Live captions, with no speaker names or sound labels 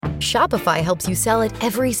Shopify helps you sell at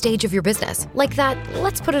every stage of your business. Like that,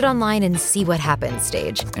 let's put it online and see what happens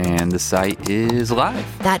stage. And the site is live.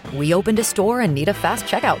 That we opened a store and need a fast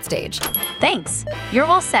checkout stage. Thanks. You're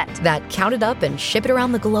all set. That count it up and ship it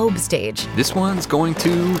around the globe stage. This one's going to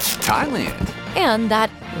Thailand. And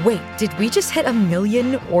that, wait, did we just hit 1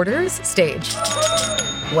 million orders stage?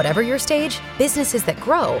 Whatever your stage, businesses that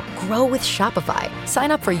grow with Shopify.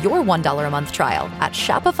 Sign up for your $1 a month trial at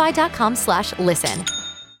shopify.com/listen.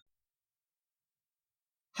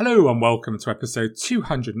 Hello and welcome to episode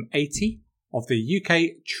 280 of the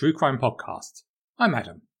UK True Crime Podcast. I'm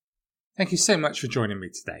Adam. Thank you so much for joining me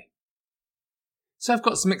today. So I've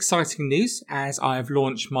got some exciting news as I have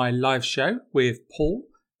launched my live show with Paul,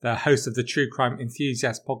 the host of the True Crime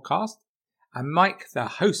Enthusiast podcast, and Mike, the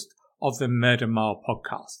host of the Murder Mile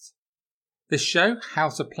podcast. This show, How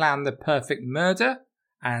to Plan the Perfect Murder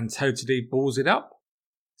and Totally Balls It Up,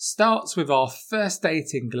 starts with our first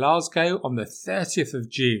date in Glasgow on the 30th of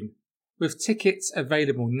June, with tickets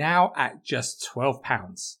available now at just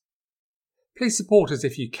 £12. Please support us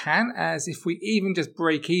if you can, as if we even just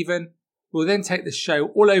break even, we'll then take the show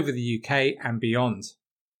all over the UK and beyond.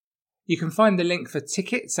 You can find the link for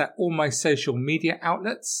tickets at all my social media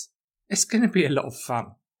outlets. It's going to be a lot of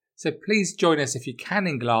fun. So please join us if you can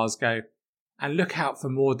in Glasgow and look out for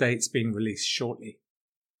more dates being released shortly.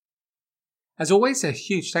 As always, a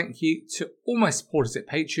huge thank you to all my supporters at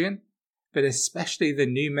Patreon, but especially the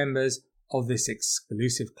new members of this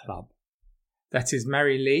exclusive club. That is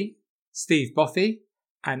Mary Lee, Steve Bothy,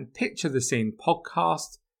 and Picture the Scene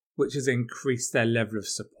podcast, which has increased their level of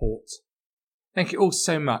support. Thank you all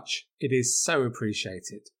so much. It is so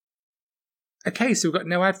appreciated. Okay, so we've got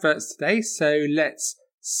no adverts today, so let's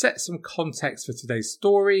set some context for today's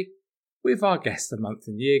story with our Guess the Month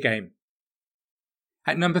and Year game.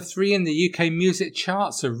 At number 3 in the UK music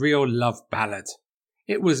charts, a real love ballad.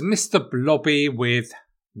 It was Mr. Blobby with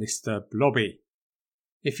Mr. Blobby.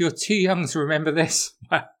 If you're too young to remember this,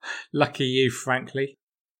 well, lucky you, frankly.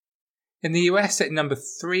 In the US, at number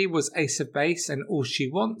 3 was Ace of Base and All She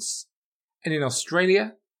Wants. And in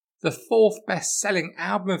Australia, the 4th best-selling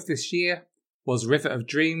album of this year was River of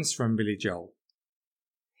Dreams from Billy Joel.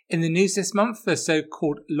 In the news this month, the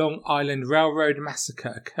so-called Long Island Railroad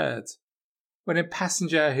massacre occurred, when a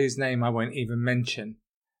passenger whose name I won't even mention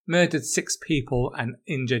murdered 6 people and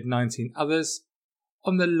injured 19 others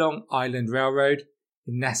on the Long Island Railroad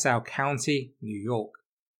in Nassau County, New York.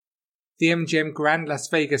 The MGM Grand Las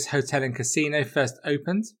Vegas Hotel and Casino first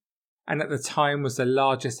opened, and at the time was the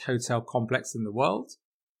largest hotel complex in the world.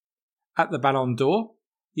 At the Ballon d'Or,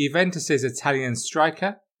 Juventus' Italian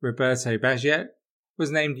striker, Roberto Baggio,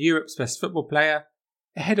 was named Europe's best football player,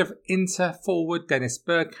 ahead of Inter forward Dennis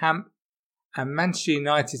Bergkamp and Manchester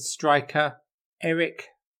United striker Eric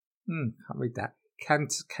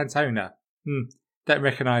Cantona. Don't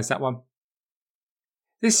recognise that one.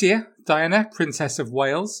 This year, Diana, Princess of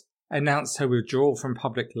Wales, announced her withdrawal from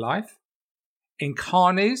public life. In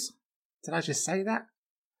car news, did I just say that?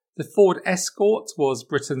 The Ford Escort was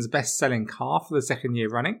Britain's best-selling car for the second year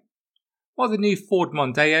running, while the new Ford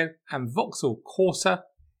Mondeo and Vauxhall Corsa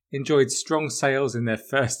enjoyed strong sales in their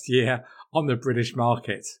first year on the British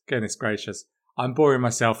market. Goodness gracious, I'm boring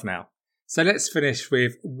myself now. So let's finish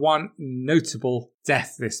with one notable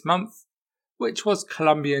death this month, which was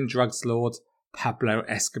Colombian drugs lord Pablo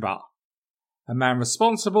Escobar, a man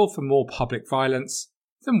responsible for more public violence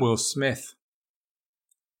than Will Smith.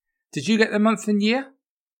 Did you get the month and year?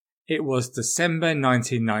 It was December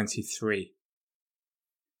 1993.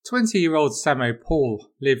 20-year-old Samo Paul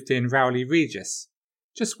lived in Rowley Regis,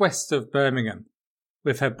 just west of Birmingham,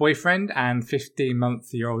 with her boyfriend and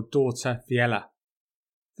 15-month-old daughter Viella.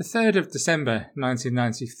 The 3rd of December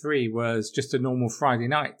 1993 was just a normal Friday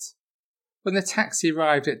night, when the taxi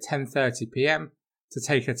arrived at 10:30 p.m. to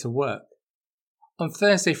take her to work. On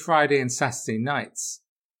Thursday, Friday and Saturday nights,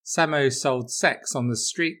 Samo sold sex on the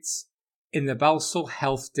streets in the Balsall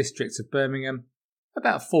Heath district of Birmingham,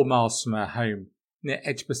 about 4 miles from her home, near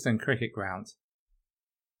Edgbaston Cricket Ground.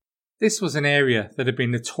 This was an area that had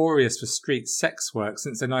been notorious for street sex work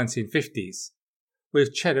since the 1950s,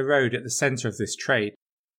 with Cheddar Road at the centre of this trade.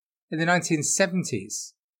 In the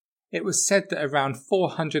 1970s, it was said that around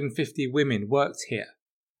 450 women worked here,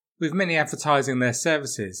 with many advertising their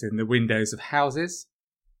services in the windows of houses,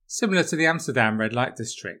 similar to the Amsterdam red light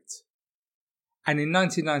district. And in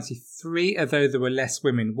 1993, although there were less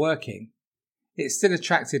women working, it still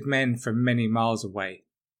attracted men from many miles away.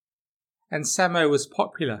 And Samo was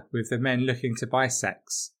popular with the men looking to buy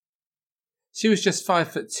sex. She was just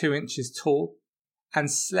 5'2" tall and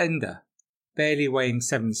slender, barely weighing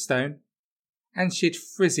 7 stone, and she had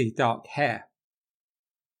frizzy dark hair.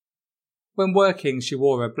 When working, she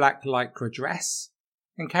wore a black lycra dress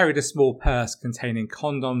and carried a small purse containing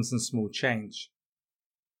condoms and small change.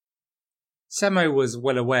 Samo was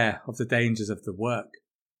well aware of the dangers of the work,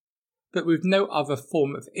 but with no other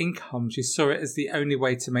form of income, she saw it as the only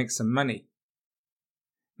way to make some money.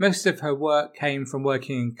 Most of her work came from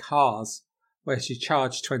working in cars, where she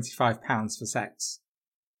charged £25 for sex.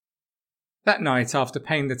 That night, after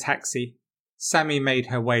paying the taxi, Sammy made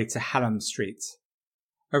her way to Hallam Street,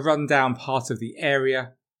 a run-down part of the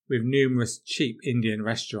area with numerous cheap Indian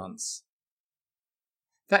restaurants.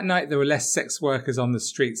 That night there were less sex workers on the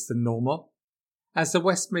streets than normal, as the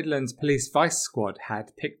West Midlands Police Vice Squad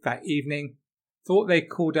had picked that evening for what they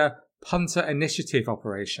called a punter initiative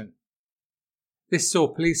operation. This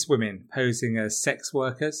saw policewomen posing as sex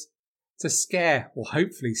workers to scare, or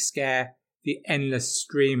hopefully scare, the endless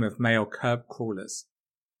stream of male curb crawlers.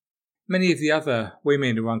 Many of the other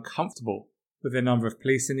women were uncomfortable with the number of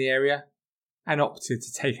police in the area and opted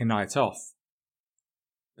to take a night off.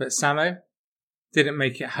 But Samo didn't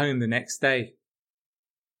make it home the next day.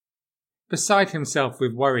 Beside himself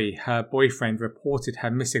with worry, her boyfriend reported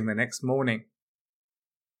her missing the next morning.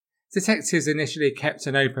 Detectives initially kept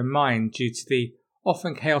an open mind due to the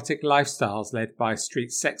often chaotic lifestyles led by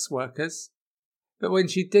street sex workers, but when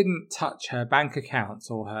she didn't touch her bank account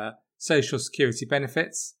or her social security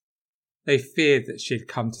benefits, they feared that she'd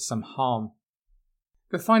come to some harm.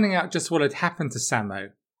 But finding out just what had happened to Samo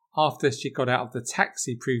after she got out of the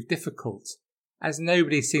taxi proved difficult, as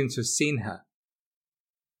nobody seemed to have seen her.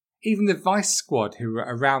 Even the Vice Squad who were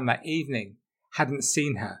around that evening hadn't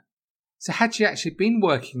seen her. So had she actually been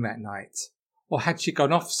working that night? Or had she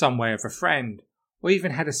gone off somewhere with a friend? Or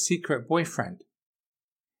even had a secret boyfriend?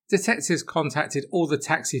 Detectives contacted all the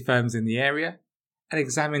taxi firms in the area and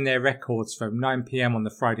examined their records from 9 p.m. on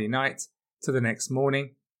the Friday night to the next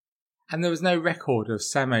morning, and there was no record of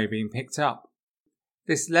Samo being picked up.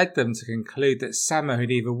 This led them to conclude that Samo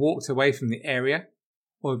had either walked away from the area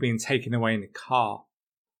or had been taken away in a car.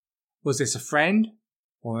 Was this a friend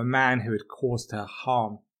or a man who had caused her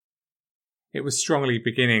harm? It was strongly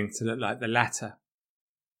beginning to look like the latter.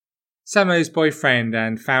 Samo's boyfriend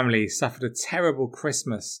and family suffered a terrible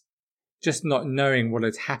Christmas, just not knowing what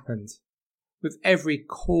had happened, with every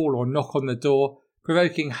call or knock on the door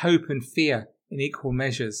provoking hope and fear in equal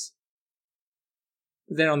measures.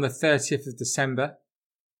 But then on the 30th of December,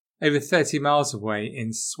 over 30 miles away in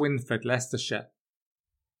Swinford, Leicestershire,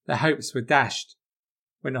 their hopes were dashed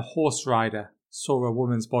when a horse rider saw a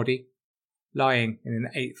woman's body lying in an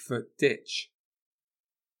 8-foot ditch.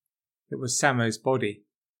 It was Samo's body.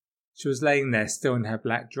 She was laying there still in her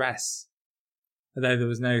black dress, although there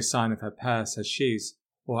was no sign of her purse, her shoes,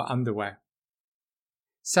 or her underwear.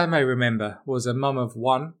 Samo, remember, was a mum of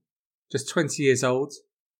one, just 20 years old,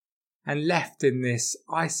 and left in this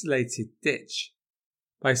isolated ditch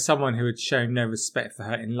by someone who had shown no respect for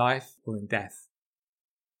her in life or in death.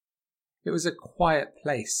 It was a quiet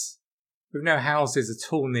place, with no houses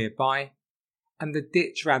at all nearby, and the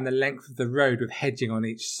ditch ran the length of the road with hedging on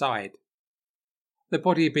each side. The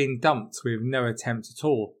body had been dumped with no attempt at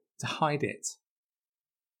all to hide it.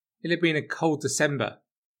 It had been a cold December,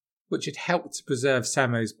 which had helped to preserve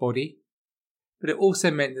Samo's body, but it also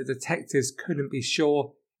meant that detectives couldn't be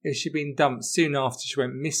sure if she'd been dumped soon after she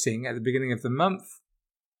went missing at the beginning of the month,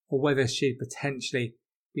 or whether she'd potentially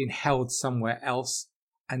been held somewhere else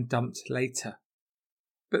and dumped later.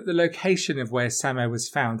 But the location of where Samo was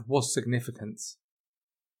found was significant.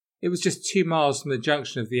 It was just 2 miles from the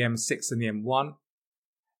junction of the M6 and the M1,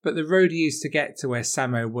 but the road used to get to where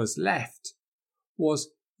Samo was left was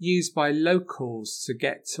used by locals to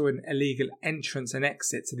get to an illegal entrance and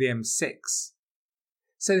exit to the M6.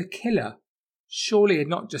 So the killer surely had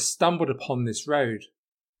not just stumbled upon this road.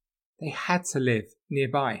 They had to live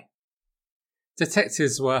nearby.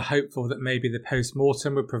 Detectives were hopeful that maybe the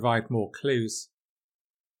post-mortem would provide more clues.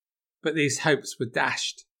 But these hopes were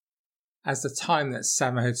dashed, as the time that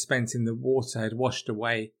Samo had spent in the water had washed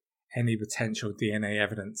away any potential DNA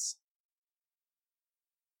evidence.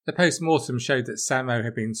 The post-mortem showed that Samo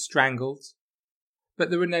had been strangled, but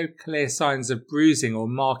there were no clear signs of bruising or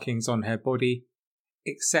markings on her body,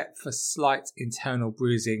 except for slight internal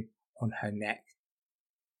bruising on her neck.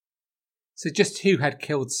 So just who had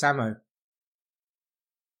killed Samo?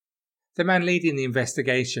 The man leading the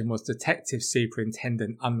investigation was Detective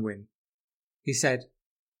Superintendent Unwin. He said,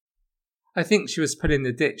 "I think she was put in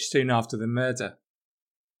the ditch soon after the murder.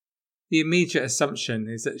 The immediate assumption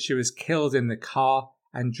is that she was killed in the car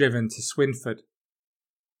and driven to Swinford.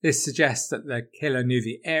 This suggests that the killer knew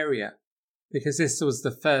the area, because this was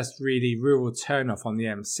the first really rural turn-off on the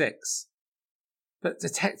M6. But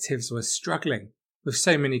detectives were struggling with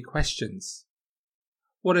so many questions.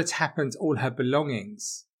 What had happened to all her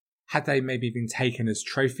belongings? Had they maybe been taken as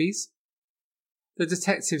trophies? The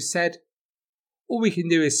detective said, "All we can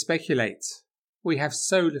do is speculate. We have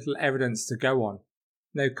so little evidence to go on.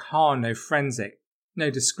 No car, no forensic, no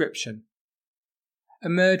description. A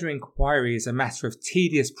murder inquiry is a matter of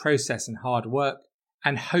tedious process and hard work,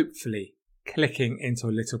 and hopefully clicking into a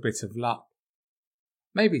little bit of luck."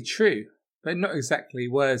 Maybe true, but not exactly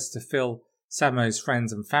words to fill Samo's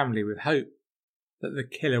friends and family with hope that the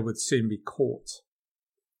killer would soon be caught.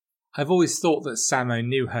 "I've always thought that Samo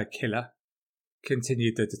knew her killer,"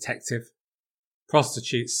 continued the detective.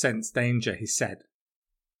 "Prostitutes sense danger," he said.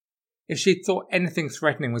 "If she'd thought anything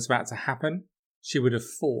threatening was about to happen, she would have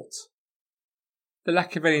fought. The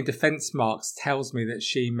lack of any defence marks tells me that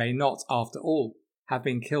she may not, after all, have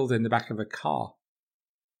been killed in the back of a car.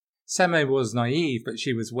 Samo was naive, but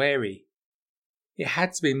she was wary. It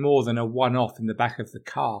had to be more than a one-off in the back of the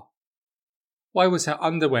car. Why was her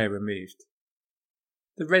underwear removed?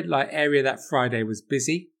 The red light area that Friday was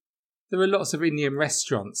busy. There were lots of Indian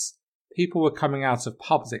restaurants. People were coming out of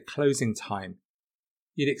pubs at closing time.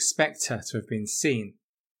 You'd expect her to have been seen.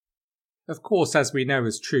 Of course, as we know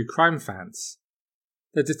as true crime fans,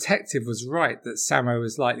 the detective was right that Samo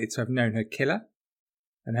was likely to have known her killer,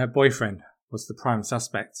 and her boyfriend was the prime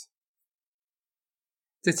suspect.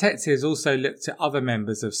 Detectives also looked at other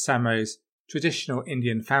members of Samo's traditional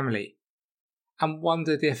Indian family and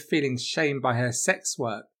wondered if, feeling shamed by her sex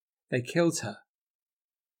work, they killed her.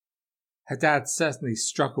 Her dad certainly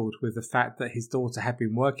struggled with the fact that his daughter had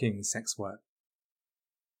been working in sex work.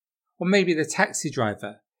 Or maybe the taxi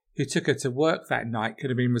driver who took her to work that night could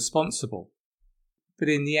have been responsible. But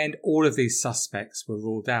in the end, all of these suspects were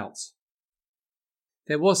ruled out.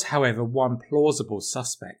 There was, however, one plausible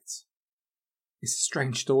suspect. It's a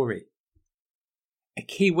strange story. A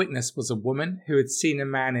key witness was a woman who had seen a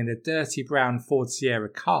man in a dirty brown Ford Sierra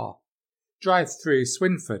car drive through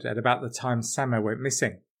Swinford at about the time Samo went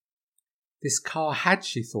missing. This car had,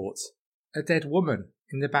 she thought, a dead woman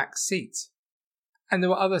in the back seat. And there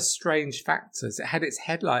were other strange factors. It had its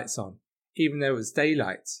headlights on, even though it was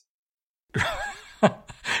daylight.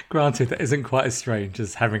 Granted, that isn't quite as strange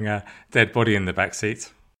as having a dead body in the back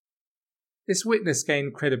seat. This witness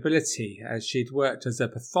gained credibility as she'd worked as a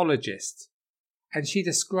pathologist, and she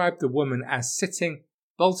described the woman as sitting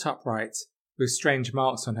bolt upright with strange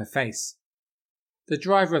marks on her face. The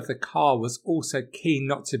driver of the car was also keen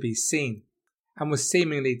not to be seen, and was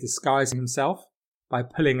seemingly disguising himself by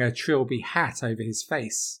pulling a trilby hat over his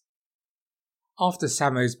face. After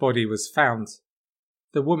Samo's body was found,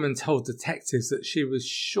 the woman told detectives that she was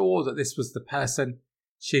sure that this was the person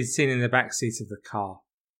she'd seen in the back seat of the car.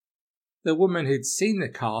 The woman who'd seen the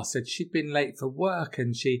car said she'd been late for work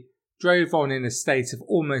and she drove on in a state of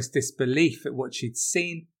almost disbelief at what she'd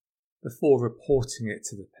seen before reporting it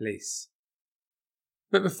to the police.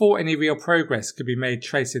 But before any real progress could be made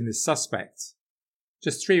tracing this suspect,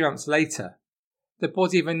 just 3 months later, the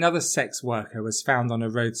body of another sex worker was found on a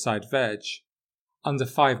roadside verge, under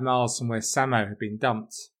 5 miles from where Samo had been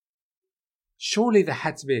dumped. Surely there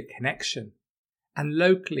had to be a connection, and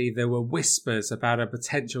locally there were whispers about a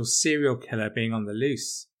potential serial killer being on the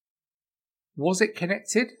loose. Was it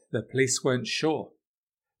connected? The police weren't sure.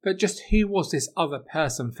 But just who was this other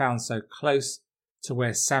person found so close to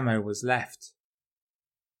where Samo was left?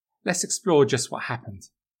 Let's explore just what happened.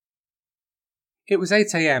 It was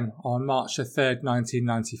 8 a.m. on March 3rd,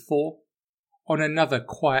 1994, on another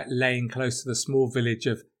quiet lane close to the small village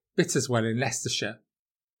of Bitterswell in Leicestershire,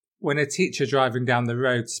 when a teacher driving down the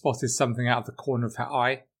road spotted something out of the corner of her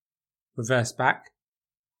eye, reversed back,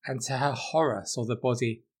 and to her horror saw the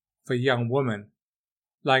body of a young woman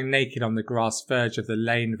lying naked on the grass verge of the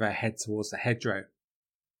lane with her head towards the hedgerow.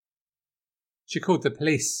 She called the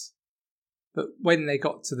police, but when they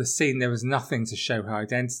got to the scene there was nothing to show her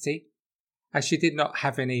identity, as she did not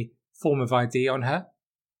have any form of ID on her,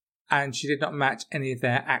 and she did not match any of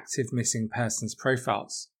their active missing persons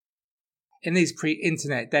profiles. In these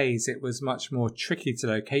pre-internet days it was much more tricky to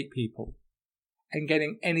locate people, and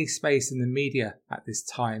getting any space in the media at this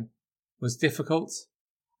time was difficult,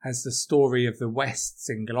 as the story of the Wests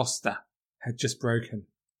in Gloucester had just broken.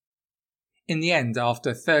 In the end,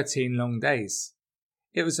 after 13 long days,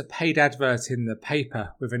 it was a paid advert in the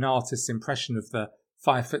paper with an artist's impression of the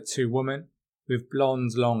 5'2" woman with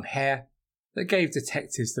blonde long hair that gave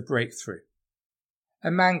detectives the breakthrough.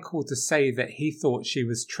 A man called to say that he thought she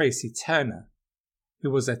was Tracy Turner, who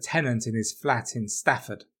was a tenant in his flat in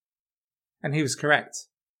Stafford. And he was correct.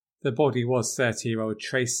 The body was 30-year-old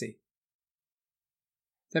Tracy.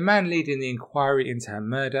 The man leading the inquiry into her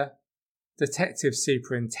murder, Detective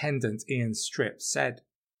Superintendent Ian Stripp said,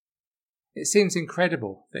 "It seems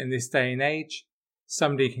incredible that in this day and age,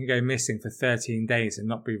 somebody can go missing for 13 days and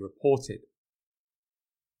not be reported.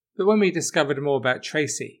 But when we discovered more about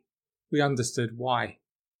Tracy, we understood why.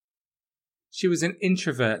 She was an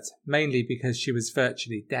introvert mainly because she was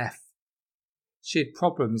virtually deaf. She had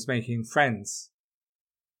problems making friends.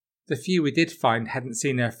 The few we did find hadn't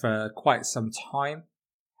seen her for quite some time,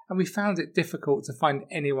 and we found it difficult to find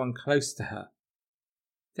anyone close to her.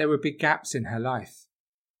 There were big gaps in her life."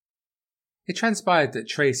 It transpired that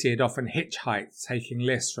Tracy had often hitchhiked, taking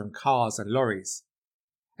lifts from cars and lorries,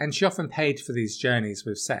 and she often paid for these journeys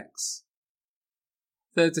with sex.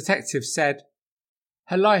 The detective said,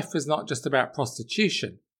 "Her life was not just about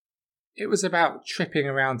prostitution, it was about tripping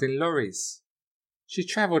around in lorries. She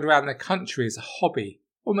travelled around the country as a hobby,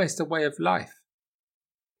 almost a way of life.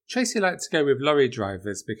 Tracy liked to go with lorry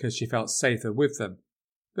drivers because she felt safer with them,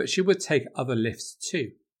 but she would take other lifts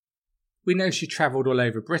too. We know she travelled all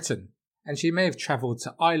over Britain, and she may have travelled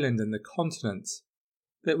to Ireland and the continent,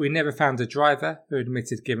 but we never found a driver who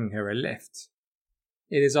admitted giving her a lift.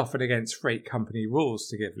 It is often against freight company rules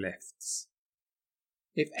to give lifts.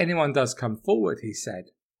 If anyone does come forward," he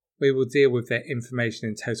said, "we will deal with their information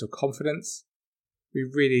in total confidence. We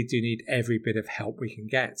really do need every bit of help we can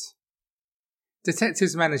get."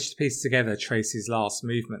 Detectives managed to piece together Tracy's last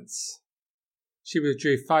movements. She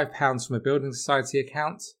withdrew £5 from a building society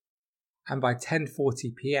account, and by 10:40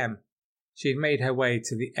 p.m, she had made her way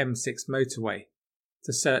to the M6 motorway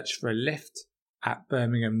to search for a lift at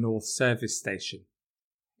Birmingham North Service Station.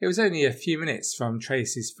 It was only a few minutes from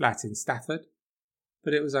Tracy's flat in Stafford,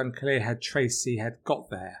 but it was unclear how Tracy had got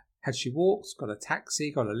there. Had she walked, got a taxi,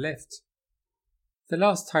 got a lift? The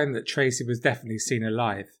last time that Tracy was definitely seen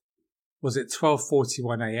alive was at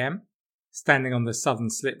 12:41 a.m, standing on the southern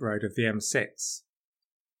slip road of the M6.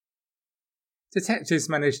 Detectives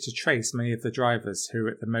managed to trace many of the drivers who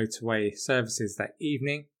were at the motorway services that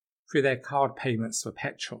evening through their card payments for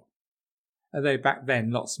petrol, although back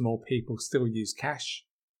then lots more people still used cash,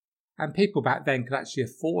 and people back then could actually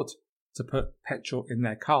afford to put petrol in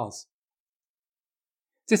their cars.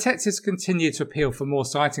 Detectives continued to appeal for more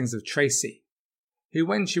sightings of Tracy, who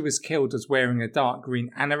when she was killed was wearing a dark green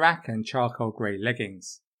anorak and charcoal grey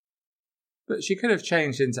leggings. But she could have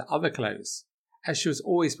changed into other clothes, as she was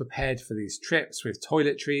always prepared for these trips with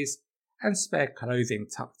toiletries and spare clothing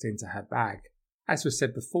tucked into her bag. As we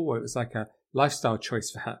said before, it was like a lifestyle choice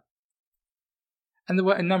for her. And there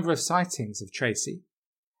were a number of sightings of Tracy,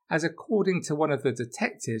 as according to one of the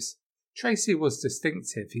detectives, Tracy was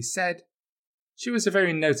distinctive. He said, "She was a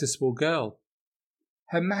very noticeable girl.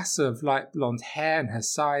 Her mass of light blonde hair and her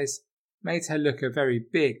size made her look a very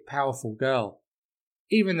big, powerful girl.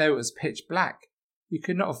 Even though it was pitch black, you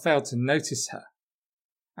could not have failed to notice her,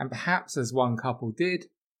 and perhaps, as one couple did,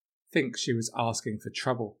 think she was asking for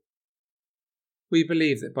trouble. We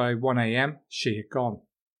believe that by 1 a.m. she had gone."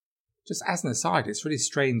 Just as an aside, it's really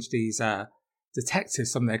strange these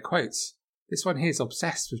detectives, some of their quotes. This one here is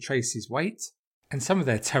obsessed with Tracy's weight, and some of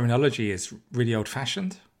their terminology is really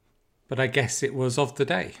old-fashioned, but I guess it was of the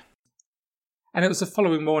day. And it was the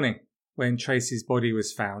following morning when Tracy's body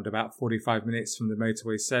was found about 45 minutes from the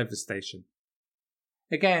motorway service station.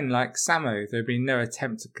 Again, like Samo, there had been no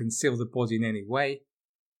attempt to conceal the body in any way.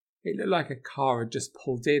 It looked like a car had just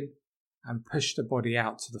pulled in and pushed the body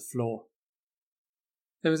out to the floor.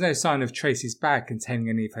 There was no sign of Tracy's bag containing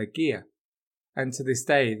any of her gear, and to this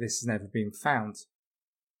day this has never been found.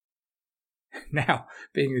 Now,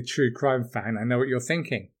 being a true crime fan, I know what you're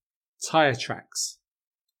thinking. Tyre tracks.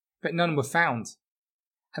 But none were found,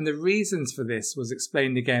 and the reasons for this was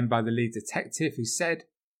explained again by the lead detective, who said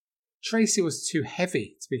Tracy was too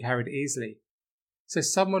heavy to be carried easily, so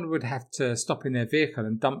someone would have to stop in their vehicle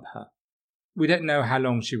and dump her. We don't know how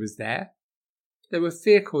long she was there. There were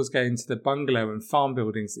vehicles going to the bungalow and farm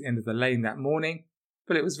buildings at the end of the lane that morning,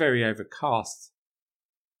 but it was very overcast.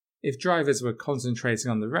 If drivers were concentrating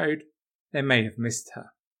on the road, they may have missed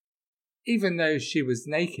her. Even though she was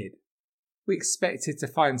naked, we expected to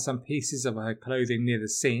find some pieces of her clothing near the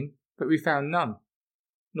scene, but we found none,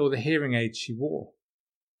 nor the hearing aids she wore.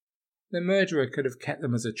 The murderer could have kept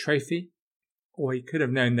them as a trophy, or he could have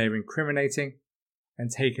known they were incriminating and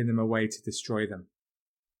taken them away to destroy them.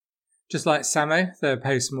 Just like Samo, the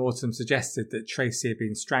post-mortem suggested that Tracy had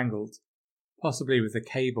been strangled, possibly with the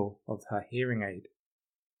cable of her hearing aid.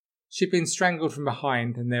 She'd been strangled from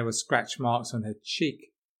behind and there were scratch marks on her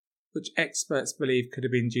cheek, which experts believe could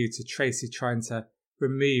have been due to Tracy trying to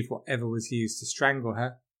remove whatever was used to strangle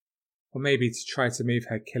her, or maybe to try to move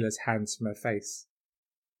her killer's hands from her face.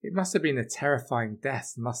 It must have been a terrifying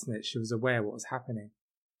death, mustn't it? She was aware what was happening.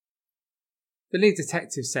 The lead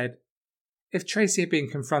detective said, if Tracy had been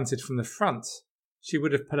confronted from the front, she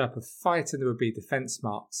would have put up a fight and there would be defence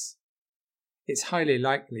marks. It's highly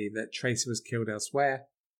likely that Tracy was killed elsewhere,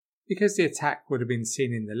 because the attack would have been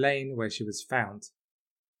seen in the lane where she was found.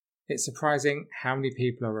 It's surprising how many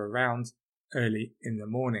people are around early in the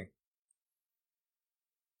morning.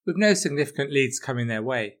 With no significant leads coming their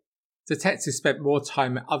way, detectives spent more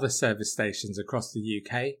time at other service stations across the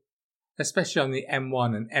UK, especially on the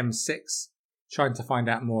M1 and M6, trying to find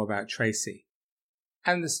out more about Tracy.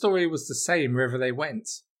 And the story was the same wherever they went,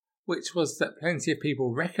 which was that plenty of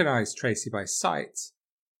people recognised Tracy by sight,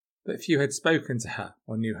 but few had spoken to her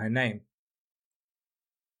or knew her name.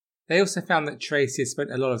 They also found that Tracy had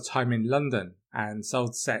spent a lot of time in London and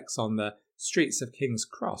sold sex on the streets of King's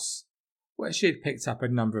Cross, where she had picked up a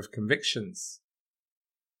number of convictions.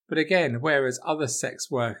 But again, whereas other sex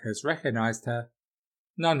workers recognised her,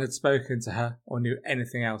 none had spoken to her or knew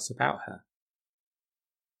anything else about her.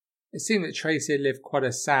 It seemed that Tracy had lived quite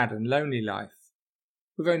a sad and lonely life,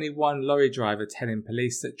 with only one lorry driver telling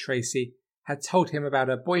police that Tracy had told him about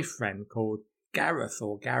her boyfriend called Gareth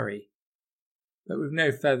or Gary, but with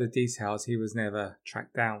no further details he was never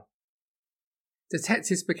tracked down.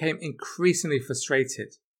 Detectives became increasingly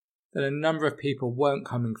frustrated that a number of people weren't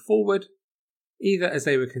coming forward, either as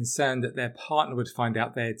they were concerned that their partner would find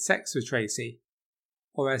out they had sex with Tracy,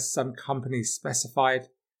 or as some companies specified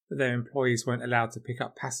that their employees weren't allowed to pick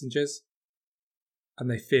up passengers,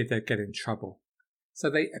 and they feared they'd get in trouble. So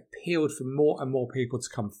they appealed for more and more people to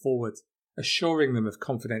come forward, assuring them of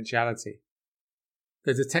confidentiality.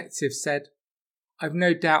 The detective said, I've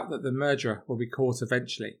no doubt that the murderer will be caught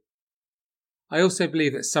eventually. I also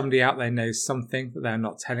believe that somebody out there knows something that they are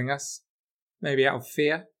not telling us, maybe out of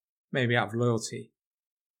fear, maybe out of loyalty.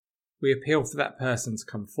 We appeal for that person to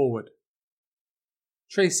come forward.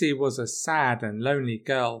 Tracy was a sad and lonely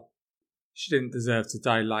girl. She didn't deserve to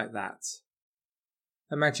die like that.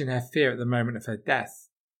 Imagine her fear at the moment of her death,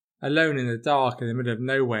 alone in the dark in the middle of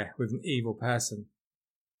nowhere with an evil person.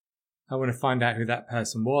 I want to find out who that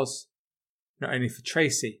person was, not only for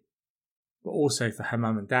Tracy, but also for her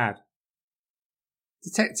mum and dad.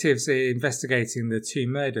 Detectives investigating the two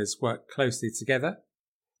murders worked closely together,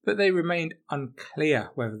 but they remained unclear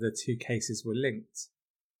whether the two cases were linked.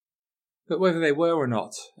 But whether they were or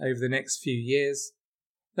not, over the next few years,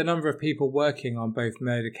 the number of people working on both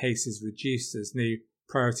murder cases reduced as new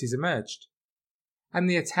priorities emerged, and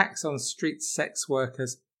the attacks on street sex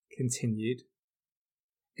workers continued.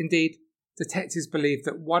 Indeed, detectives believed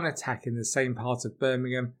that one attack in the same part of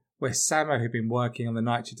Birmingham where Samo had been working on the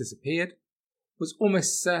night she disappeared was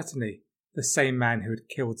almost certainly the same man who had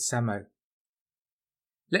killed Samo.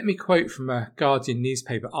 Let me quote from a Guardian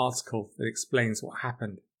newspaper article that explains what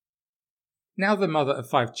happened. Now the mother of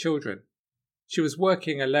 5 children, she was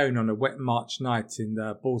working alone on a wet March night in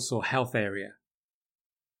the Balsall Heath area.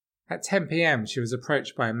 At 10 p.m. she was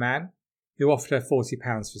approached by a man who offered her £40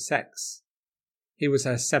 for sex. He was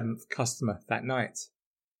her 7th customer that night.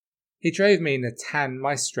 He drove me in a tan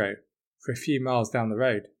Maestro for a few miles down the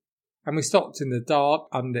road, and we stopped in the dark,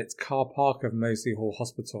 unlit car park of Moseley Hall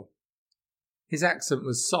Hospital. His accent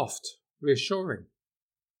was soft, reassuring.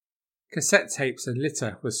 Cassette tapes and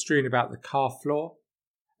litter were strewn about the car floor.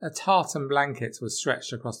 A tartan blanket was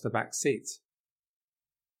stretched across the back seat.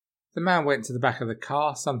 The man went to the back of the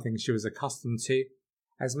car, something she was accustomed to,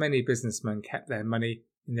 as many businessmen kept their money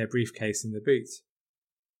in their briefcase in the boot.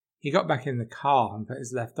 He got back in the car and put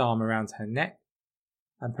his left arm around her neck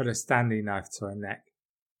and put a Stanley knife to her neck.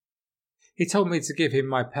 He told me to give him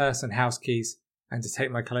my purse and house keys and to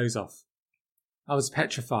take my clothes off. I was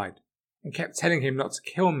petrified and kept telling him not to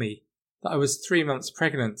kill me, that I was 3 months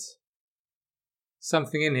pregnant.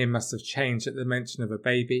 Something in him must have changed at the mention of a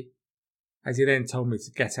baby, as he then told me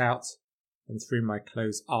to get out and threw my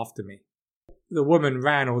clothes after me. The woman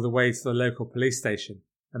ran all the way to the local police station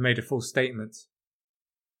and made a full statement.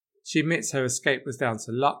 She admits her escape was down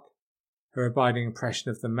to luck. Her abiding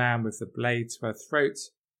impression of the man with the blade to her throat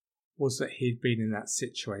was that he'd been in that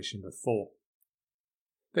situation before.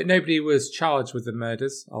 But nobody was charged with the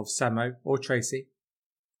murders of Samo or Tracy,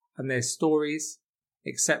 and their stories,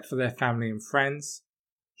 except for their family and friends,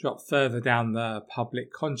 dropped further down the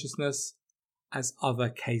public consciousness as other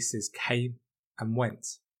cases came and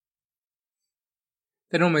went.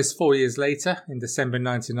 Then almost 4 years later, in December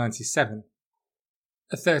 1997,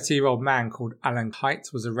 a 30-year-old man called Alan Kite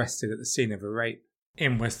was arrested at the scene of a rape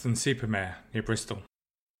in Weston-super-Mare near Bristol.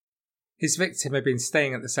 His victim had been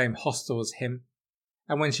staying at the same hostel as him,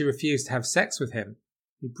 and when she refused to have sex with him,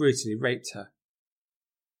 he brutally raped her.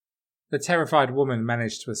 The terrified woman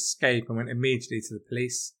managed to escape and went immediately to the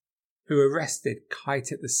police, who arrested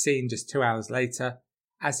Kite at the scene just 2 hours later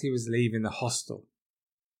as he was leaving the hostel.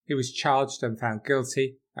 He was charged and found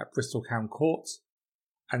guilty at Bristol Crown Court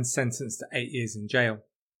and sentenced to 8 years in jail.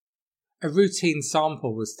 A routine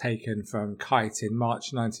sample was taken from Kite in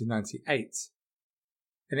March 1998,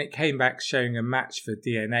 and it came back showing a match for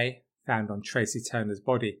DNA found on Tracy Turner's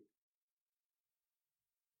body.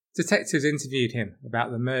 Detectives interviewed him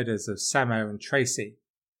about the murders of Samo and Tracy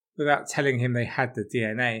without telling him they had the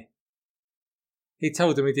DNA. He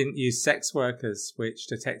told them he didn't use sex workers, which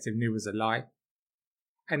detective knew was a lie,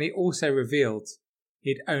 and he also revealed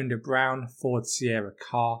he'd owned a brown Ford Sierra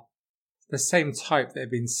car, the same type that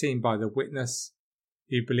had been seen by the witness,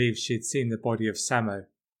 who believed she had seen the body of Samo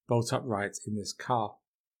bolt upright in this car.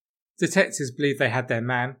 Detectives believed they had their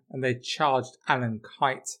man, and they charged Alan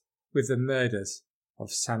Kite with the murders of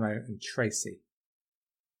Samo and Tracy.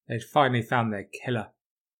 They'd finally found their killer.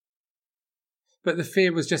 But the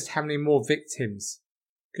fear was just how many more victims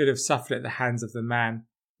could have suffered at the hands of the man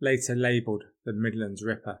later labelled the Midlands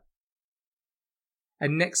Ripper.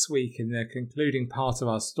 And next week, in the concluding part of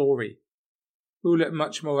our story, we'll look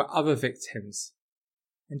much more at other victims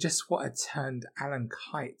and just what had turned Alan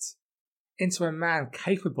Kite into a man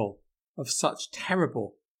capable of such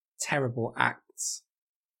terrible, terrible acts.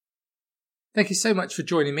 Thank you so much for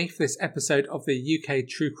joining me for this episode of the UK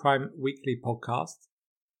True Crime Weekly podcast.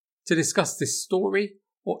 To discuss this story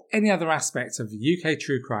or any other aspect of UK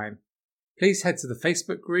true crime, please head to the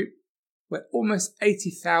Facebook group where almost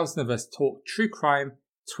 80,000 of us talk true crime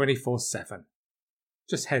 24/7.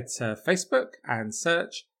 Just head to Facebook and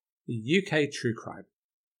search the UK True Crime.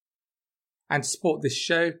 And to support this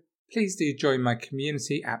show, please do join my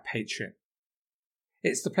community at Patreon.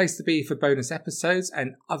 It's the place to be for bonus episodes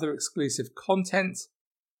and other exclusive content,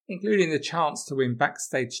 including the chance to win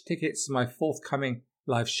backstage tickets to my forthcoming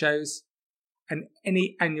live shows, and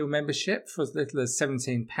any annual membership for as little as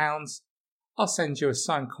 £17, I'll send you a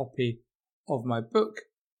signed copy of my book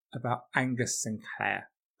about Angus Sinclair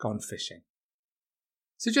gone fishing.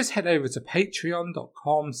 So just head over to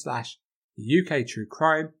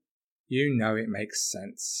patreon.com/UKTrueCrime. You know it makes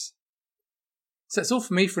sense. So that's all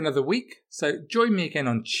for me for another week. So join me again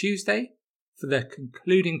on Tuesday for the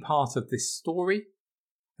concluding part of this story.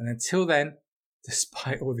 And until then,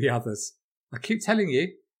 despite all the others, I keep telling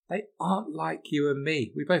you, they aren't like you and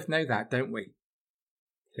me. We both know that, don't we?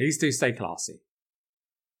 Please do stay classy.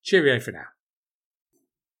 Cheerio for now.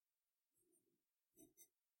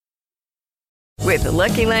 With the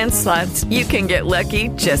Lucky Land Slots, you can get lucky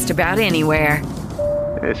just about anywhere.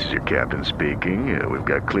 This is your captain speaking. We've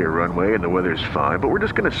got clear runway and the weather's fine, but we're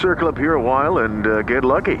just going to circle up here a while and get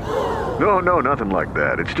lucky. No, nothing like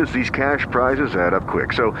that. It's just these cash prizes add up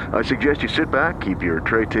quick. So I suggest you sit back, keep your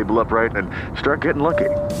tray table upright, and start getting lucky.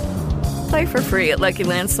 Play for free at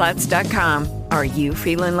LuckyLandSlots.com. Are you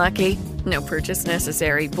feeling lucky? No purchase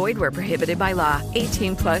necessary. Void where prohibited by law.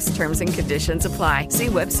 18+ terms and conditions apply. See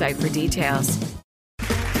website for details.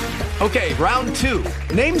 Okay, round two.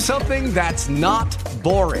 Name something that's not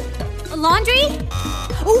boring. A laundry?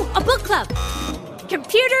 Ooh, a book club.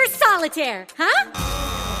 Computer solitaire, huh?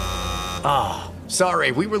 Ah,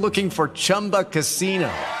 sorry, we were looking for Chumba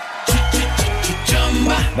Casino.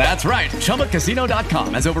 That's right,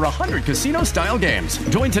 ChumbaCasino.com has over 100 casino-style games.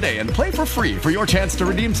 Join today and play for free for your chance to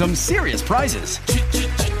redeem some serious prizes.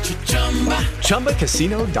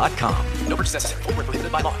 ChumbaCasino.com. No purchase necessary. Void where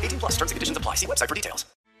prohibited by law. 18+ terms and conditions apply. See website for details.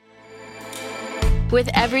 With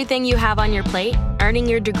everything you have on your plate, earning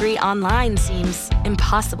your degree online seems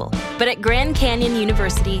impossible. But at Grand Canyon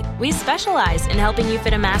University, we specialize in helping you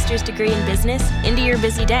fit a master's degree in business into your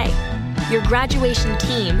busy day. Your graduation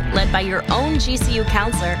team, led by your own GCU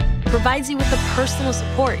counselor, provides you with the personal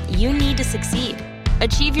support you need to succeed.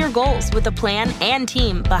 Achieve your goals with a plan and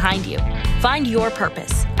team behind you. Find your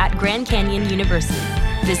purpose at Grand Canyon University.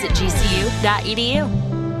 Visit gcu.edu.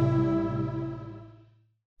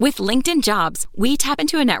 With LinkedIn Jobs, we tap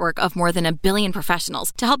into a network of more than 1 billion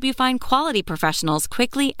professionals to help you find quality professionals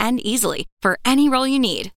quickly and easily for any role you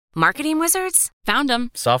need. Marketing wizards? Found them.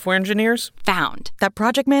 Software engineers? Found. That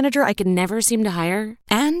project manager I could never seem to hire?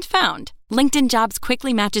 And found. LinkedIn Jobs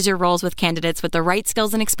quickly matches your roles with candidates with the right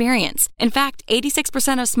skills and experience. In fact,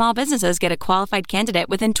 86% of small businesses get a qualified candidate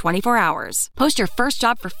within 24 hours. Post your first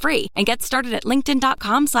job for free and get started at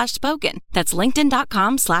linkedin.com/spoken. That's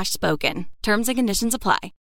linkedin.com/spoken. Terms and conditions apply.